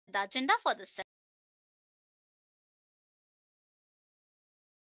the agenda for this session.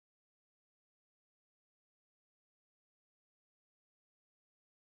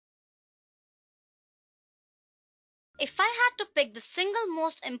 If I had to pick the single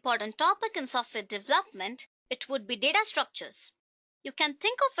most important topic in software development, it would be data structures. You can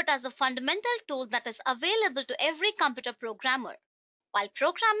think of it as a fundamental tool that is available to every computer programmer. While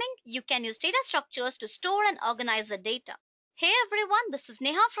programming, you can use data structures to store and organize the data. Hey everyone, this is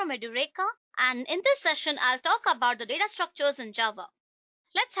Neha from Edureka, and in this session, I'll talk about the data structures in Java.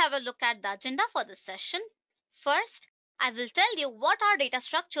 Let's have a look at the agenda for this session. First, I will tell you what are data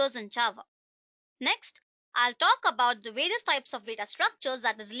structures in Java. Next, I'll talk about the various types of data structures,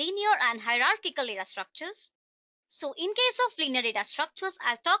 that is linear and hierarchical data structures. So in case of linear data structures,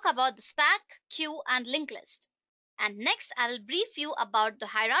 I'll talk about the stack, queue, and linked list. And next, I will brief you about the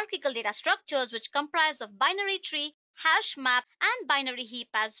hierarchical data structures, which comprise of binary tree, hash map, and binary heap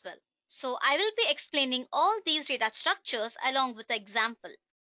as well. So I will be explaining all these data structures along with the example.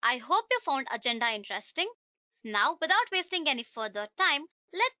 I hope you found agenda interesting. Now, without wasting any further time,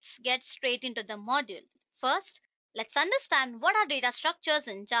 let's get straight into the module. First, let's understand what are data structures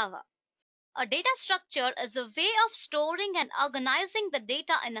in Java. A data structure is a way of storing and organizing the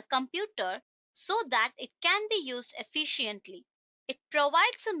data in a computer so that it can be used efficiently. It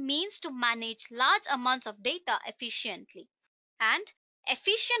provides a means to manage large amounts of data efficiently. And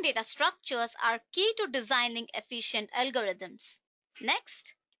efficient data structures are key to designing efficient algorithms.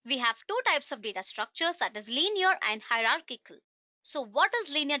 Next, we have two types of data structures, that is linear and hierarchical. So what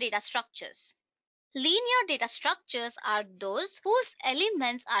is linear data structures? Linear data structures are those whose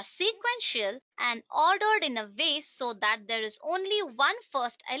elements are sequential and ordered in a way so that there is only one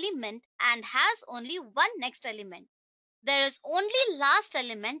first element and has only one next element. There is only last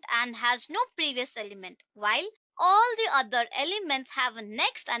element and has no previous element, while all the other elements have a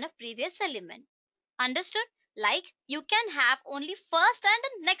next and a previous element. Understood? Like you can have only first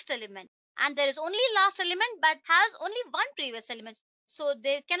and a next element, and there is only last element but has only one previous element. So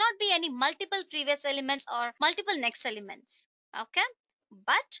there cannot be any multiple previous elements or multiple next elements. Okay?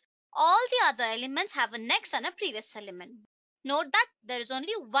 But all the other elements have a next and a previous element. Note that there is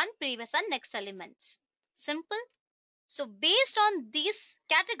only one previous and next elements. Simple. So based on these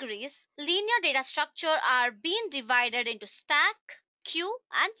categories, linear data structure are being divided into stack, queue,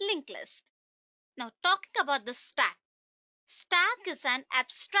 and linked list. Now talking about the stack. Stack is an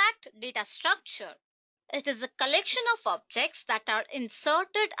abstract data structure. It is a collection of objects that are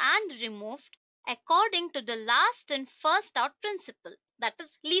inserted and removed according to the last in first out principle, that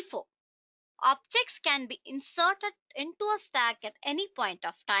is LIFO. Objects can be inserted into a stack at any point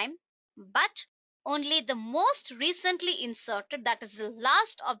of time, but only the most recently inserted, that is the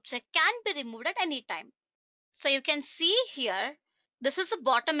last object, can be removed at any time. So you can see here, this is a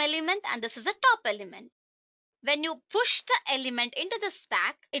bottom element and this is a top element. When you push the element into the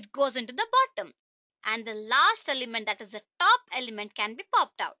stack, it goes into the bottom. And the last element, that is the top element, can be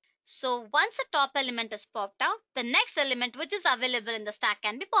popped out. So once the top element is popped out, the next element which is available in the stack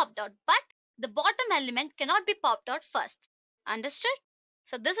can be popped out. But the bottom element cannot be popped out first. Understood?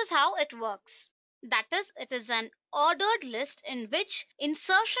 So this is how it works. That is, it is an ordered list in which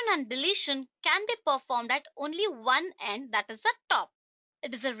insertion and deletion can be performed at only one end, that is the top.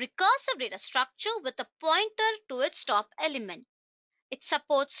 It is a recursive data structure with a pointer to its top element. It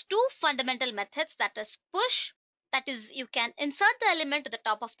supports two fundamental methods, that is push, that is you can insert the element to the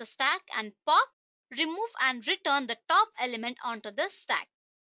top of the stack, and pop, remove and return the top element onto the stack.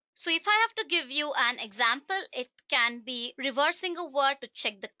 So if I have to give you an example, it can be reversing a word to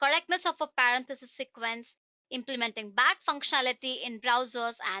check the correctness of a parenthesis sequence, implementing back functionality in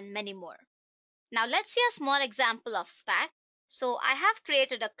browsers, and many more. Now let's see a small example of stack. So I have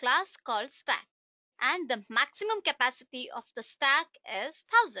created a class called stack, and the maximum capacity of the stack is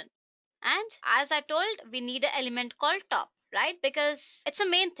 1000. And as I told, we need an element called top, right? Because it's a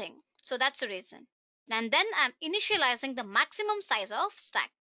main thing. So that's the reason. And then I'm initializing the maximum size of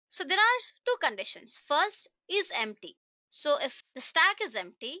stack. So there are two conditions. First is empty. So if the stack is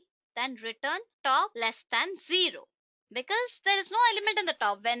empty, then return top less than 0. Because there is no element in the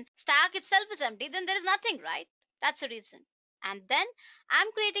top. When stack itself is empty, then there is nothing, right? That's the reason. And then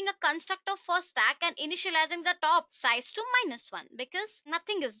I'm creating a constructor for stack and initializing the top size to -1 because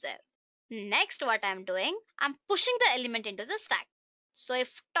nothing is there. Next, what I'm doing, I'm pushing the element into the stack. So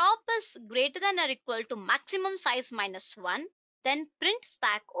if top is greater than or equal to maximum size -1, then print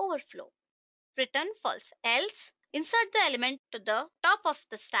stack overflow. Return false. Else, insert the element to the top of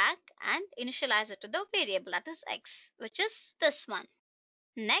the stack and initialize it to the variable, that is x, which is this one.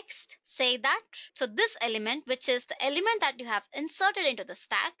 Next, say that so this element, which is the element that you have inserted into the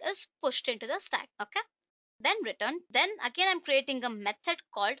stack, is pushed into the stack. Okay. Then return. Then again I'm creating a method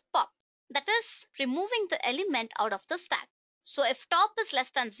called pop, that is removing the element out of the stack. So if top is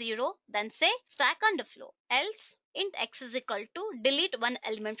less than 0, then say stack underflow. Else int x is equal to delete one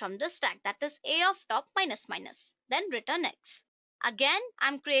element from the stack, that is a of top minus minus. Then return x. Again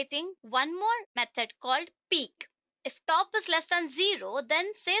I'm creating one more method called peak. If top is less than 0, then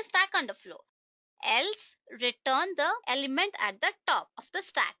say stack underflow. Else return the element at the top of the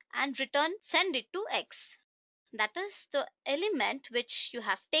stack and return send it to x. That is the element which you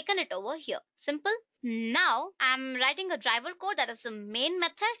have taken it over here. Simple. Now I'm writing a driver code, that is the main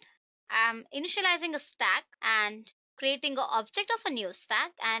method. I'm initializing a stack and creating an object of a new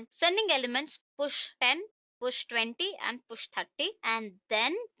stack and sending elements push 10, push 20 and push 30. And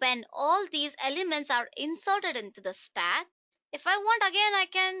then when all these elements are inserted into the stack, if I want again I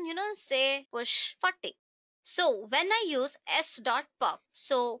can say push 40. So when I use s.pop,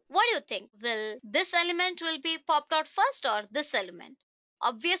 so what do you think? Will this element will be popped out first or this element?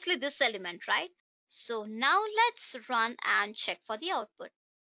 Obviously this element, right? So now let's run and check for the output.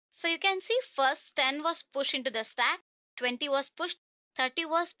 So you can see first 10 was pushed into the stack, 20 was pushed, 30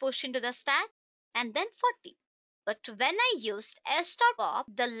 was pushed into the stack, and then 40. But when I used s.pop,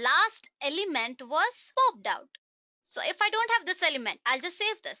 the last element was popped out. So if I don't have this element, I'll just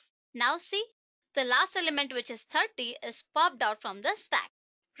save this. Now see, the last element, which is 30, is popped out from the stack,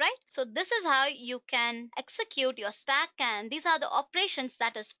 right? So this is how you can execute your stack, and these are the operations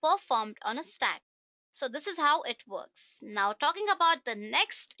that is performed on a stack. So this is how it works. Now talking about the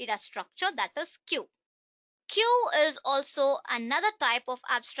next data structure, that is queue. Queue is also another type of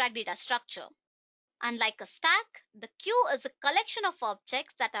abstract data structure. Unlike a stack, the queue is a collection of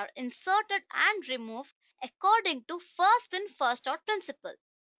objects that are inserted and removed according to first in first out principle.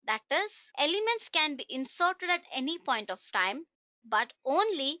 That is, elements can be inserted at any point of time, but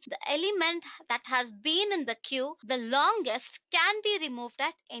only the element that has been in the queue the longest can be removed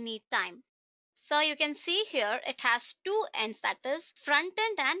at any time. So you can see here it has two ends, that is front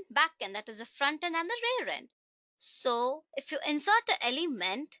end and back end, that is the front end and the rear end. So if you insert an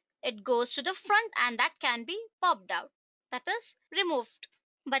element, it goes to the front and that can be popped out, that is removed.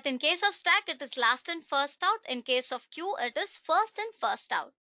 But in case of stack, it is last in first out. In case of queue, it is first in first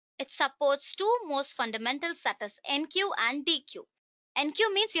out. It supports two most fundamentals, that is NQ and DQ.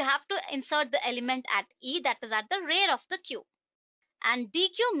 NQ means you have to insert the element at E, that is at the rear of the queue. And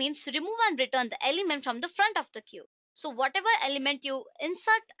DQ means remove and return the element from the front of the queue. So whatever element you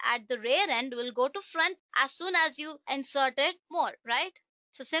insert at the rear end will go to front as soon as you insert it more, right?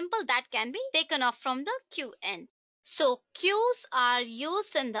 So simple, that can be taken off from the queue end. So queues are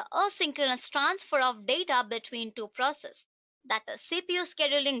used in the asynchronous transfer of data between two processes. That is CPU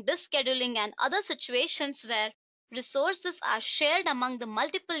scheduling, disk scheduling, and other situations where resources are shared among the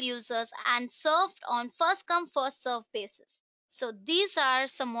multiple users and served on first come first served basis. So these are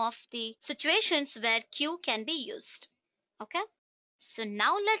some of the situations where queue can be used. Okay. So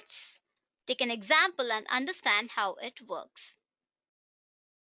now let's take an example and understand how it works.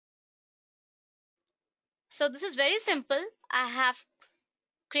 So this is very simple. I have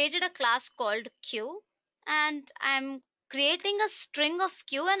created a class called queue and I'm creating a string of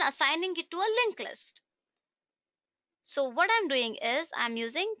queue and assigning it to a linked list. So what I'm doing is I'm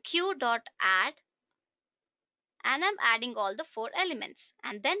using queue.add and I'm adding all the 4 elements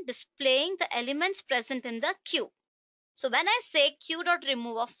and then displaying the elements present in the queue. So when I say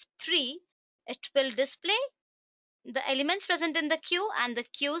queue.remove of 3, it will display the elements present in the queue and the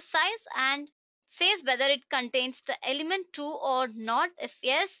queue size and says whether it contains the element 2 or not. If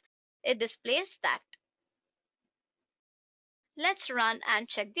yes, it displays that. Let's run and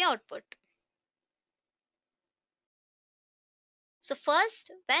check the output. So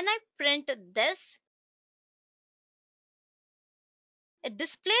first, when I print this, it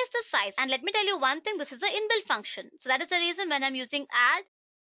displays the size. And let me tell you one thing, this is an inbuilt function. So that is the reason when I'm using add,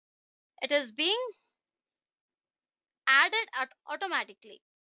 it is being added automatically.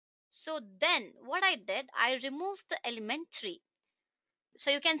 So then what I did, I removed the element 3.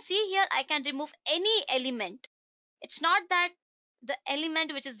 So you can see here I can remove any element. It's not that the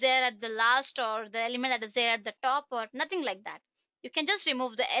element which is there at the last or the element that is there at the top or nothing like that. You can just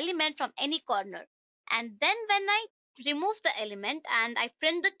remove the element from any corner. And then when I remove the element and I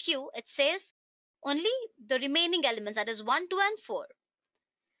print the queue, it says only the remaining elements, that is 1, 2 and 4.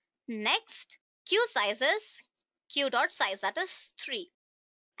 Next, queue sizes, queue.size, that is 3.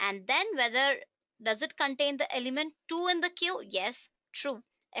 And then whether does it contain the element 2 in the queue? Yes, true.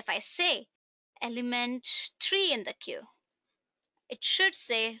 If I say element 3 in the queue, it should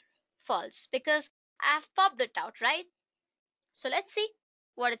say false because I have popped it out, right? So let's see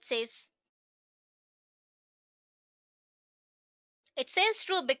what it says. It says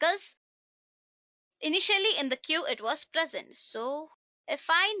true because initially in the queue it was present. So if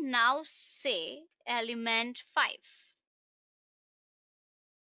I now say element 5,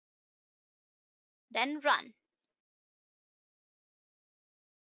 then run.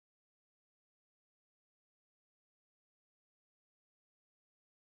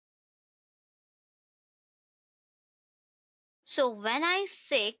 So when I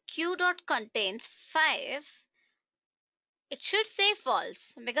say q.contains 5, it should say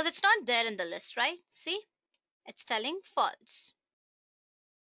false because it's not there in the list, right? See, it's telling false.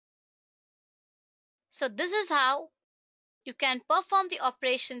 So this is how you can perform the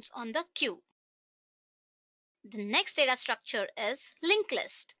operations on the queue. The next data structure is linked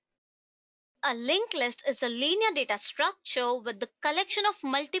list. A linked list is a linear data structure with the collection of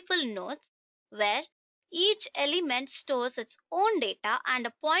multiple nodes where each element stores its own data and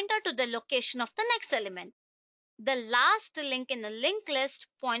a pointer to the location of the next element. The last link in a linked list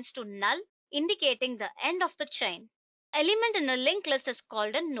points to null, indicating the end of the chain. Element in a linked list is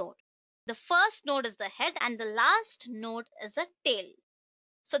called a node. The first node is the head and the last node is a tail.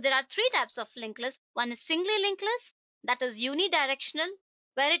 So there are three types of linked list. One is singly linked list, that is unidirectional,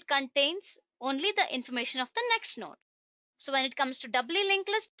 where it contains only the information of the next node. So when it comes to doubly linked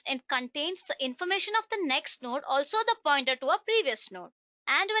list, it contains the information of the next node, also the pointer to a previous node.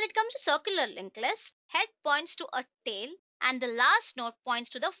 And when it comes to circular linked list, head points to a tail and the last node points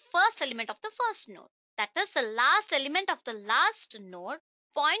to the first element of the first node. That is, the last element of the last node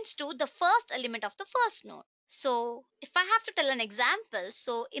points to the first element of the first node. So if I have to tell an example,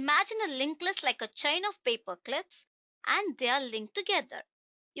 so imagine a linked list like a chain of paper clips and they are linked together.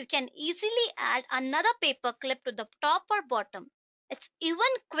 You can easily add another paper clip to the top or bottom. It's even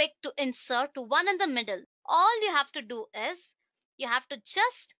quick to insert one in the middle. All you have to do is you have to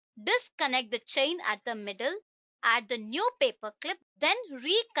just disconnect the chain at the middle, add the new paper clip, then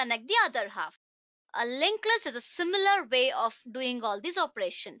reconnect the other half. A linked list is a similar way of doing all these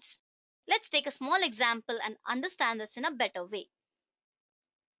operations. Let's take a small example and understand this in a better way.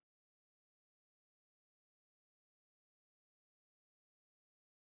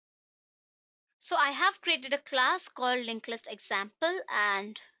 So I have created a class called linked list example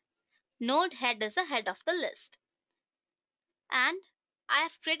and node head is the head of the list. And I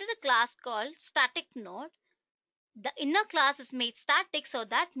have created a class called static node. The inner class is made static so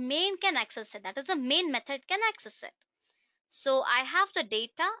that main can access it. That is, the main method can access it. So I have the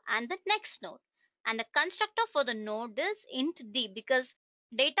data and the next node. And the constructor for the node is int d because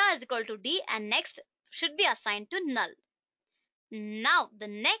data is equal to d and next should be assigned to null. Now the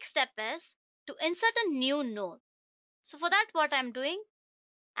next step is to insert a new node. So for that what I'm doing,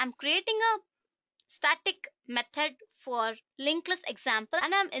 I'm creating a static method for linked list example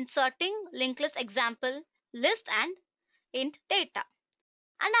and I'm inserting linked list example list and int data.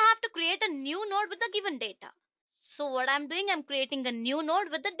 And I have to create a new node with the given data. So what I'm doing, I'm creating a new node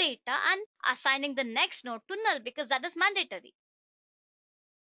with the data and assigning the next node to null because that is mandatory.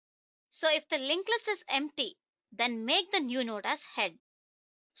 So if the linked list is empty, then make the new node as head.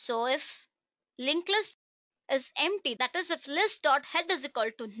 So if linked list is empty, that is if list.head is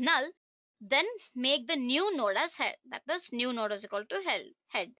equal to null, then make the new node as head. That is new node is equal to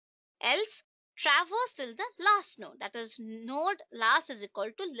head. Else traverse till the last node. That is node last is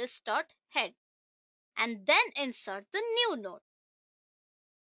equal to list.head. And then insert the new node.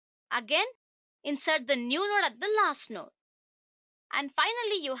 Again, insert the new node at the last node. And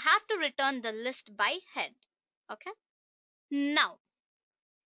finally, you have to return the list by head. Okay. Now,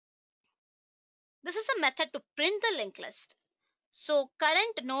 this is a method to print the linked list. So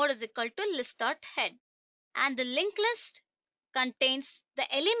current node is equal to list.head. And the linked list contains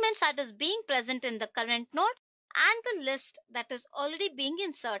the elements that is being present in the current node and the list that is already being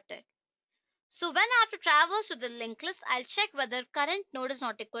inserted. So when I have to traverse to the linked list, I'll check whether current node is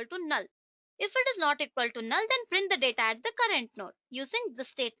not equal to null. If it is not equal to null, then print the data at the current node using the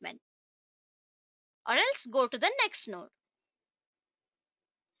statement. Or else go to the next node.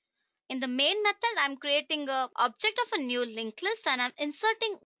 In the main method, I'm creating an object of a new linked list and I'm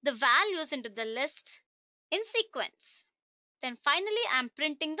inserting the values into the list in sequence. Then finally, I'm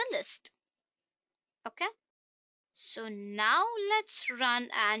printing the list. Okay. So now let's run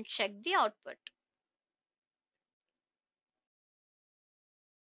and check the output.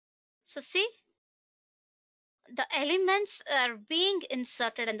 So see, the elements are being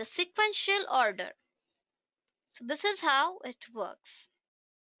inserted in the sequential order. So this is how it works.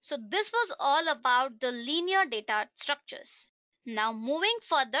 So this was all about the linear data structures. Now moving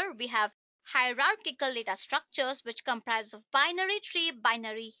further, we have hierarchical data structures which comprise of binary tree,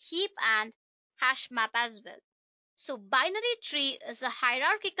 binary heap and hash map as well. So binary tree is a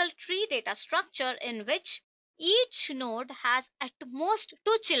hierarchical tree data structure in which each node has at most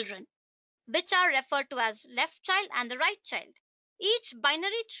two children, which are referred to as left child and the right child. Each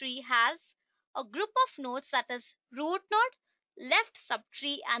binary tree has a group of nodes, that is root node, left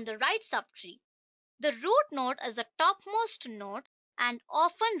subtree and the right subtree. The root node is the topmost node and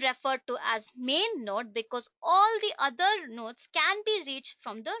often referred to as main node because all the other nodes can be reached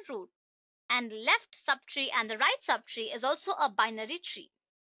from the root. And left subtree and the right subtree is also a binary tree.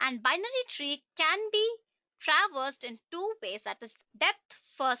 And binary tree can be traversed in two ways, that is depth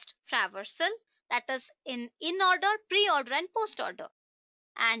first traversal, that is in order, pre-order and post-order,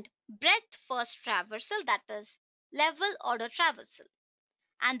 and breadth first traversal, that is level order traversal.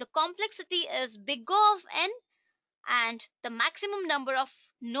 And the complexity is big O of n, and the maximum number of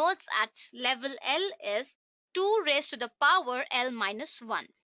nodes at level L is 2 raised to the power L minus 1.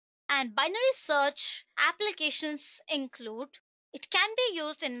 And binary search applications include, it can be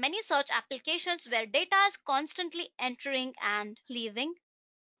used in many search applications where data is constantly entering and leaving.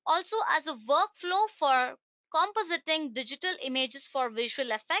 Also as a workflow for compositing digital images for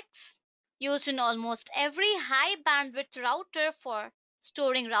visual effects. Used in almost every high bandwidth router for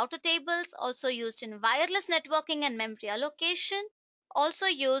storing router tables. Also used in wireless networking and memory allocation. Also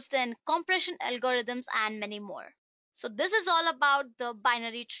used in compression algorithms and many more. So this is all about the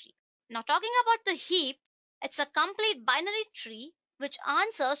binary tree. Now talking about the heap, it's a complete binary tree which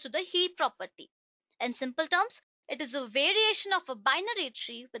answers to the heap property. In simple terms, it is a variation of a binary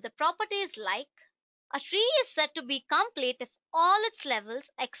tree with the properties like a tree is said to be complete if all its levels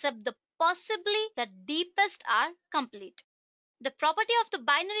except the possibly the deepest are complete. The property of the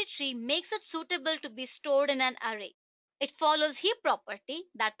binary tree makes it suitable to be stored in an array. It follows heap property,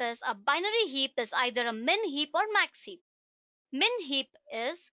 that is, a binary heap is either a min heap or max heap. Min heap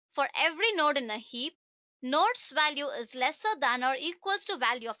is for every node in a heap, node's value is lesser than or equals to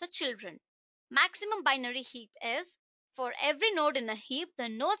value of the children. Maximum binary heap is for every node in a heap, the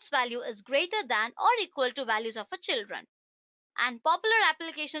node's value is greater than or equal to values of a children. And popular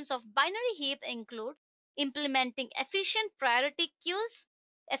applications of binary heap include implementing efficient priority queues,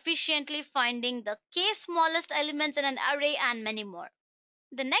 efficiently finding the k smallest elements in an array, and many more.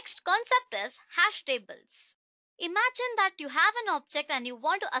 The next concept is hash tables. Imagine that you have an object and you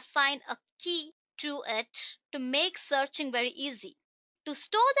want to assign a key to it to make searching very easy. To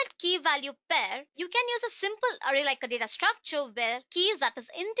store that key value pair, you can use a simple array like a data structure where keys, that is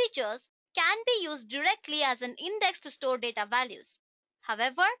integers, can be used directly as an index to store data values.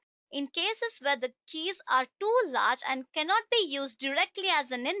 However, in cases where the keys are too large and cannot be used directly as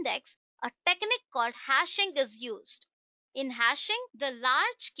an index, a technique called hashing is used. In hashing, the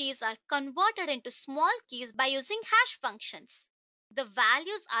large keys are converted into small keys by using hash functions. The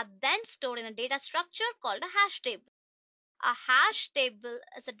values are then stored in a data structure called a hash table. A hash table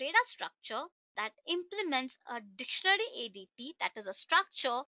is a data structure that implements a dictionary ADT, that is a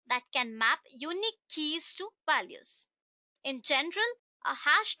structure that can map unique keys to values. In general, a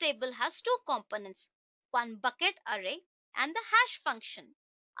hash table has two components, one bucket array and the hash function.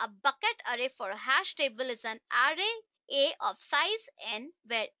 A bucket array for a hash table is an array A of size n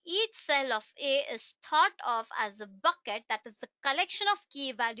where each cell of A is thought of as a bucket, that is the collection of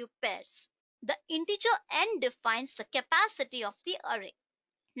key value pairs. The integer n defines the capacity of the array.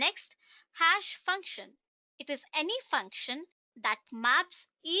 Next, hash function. It is any function that maps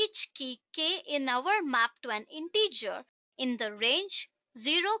each key k in our map to an integer in the range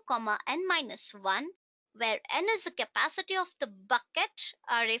 0, n minus 1, where n is the capacity of the bucket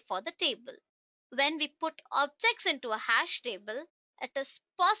array for the table. When we put objects into a hash table, it is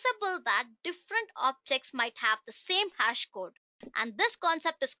possible that different objects might have the same hash code, and this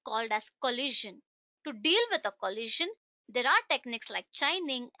concept is called as collision. To deal with a collision, there are techniques like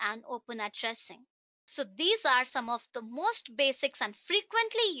chaining and open addressing. So these are some of the most basics and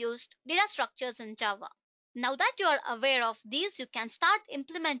frequently used data structures in Java. Now that you are aware of these, you can start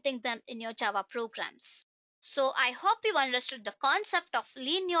implementing them in your Java programs. So I hope you understood the concept of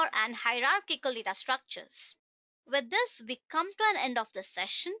linear and hierarchical data structures. With this, we come to an end of this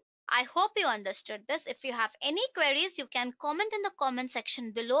session. I hope you understood this. If you have any queries, you can comment in the comment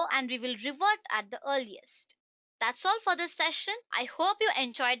section below and we will revert at the earliest. That's all for this session. I hope you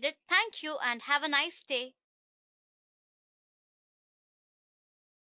enjoyed it. Thank you and have a nice day.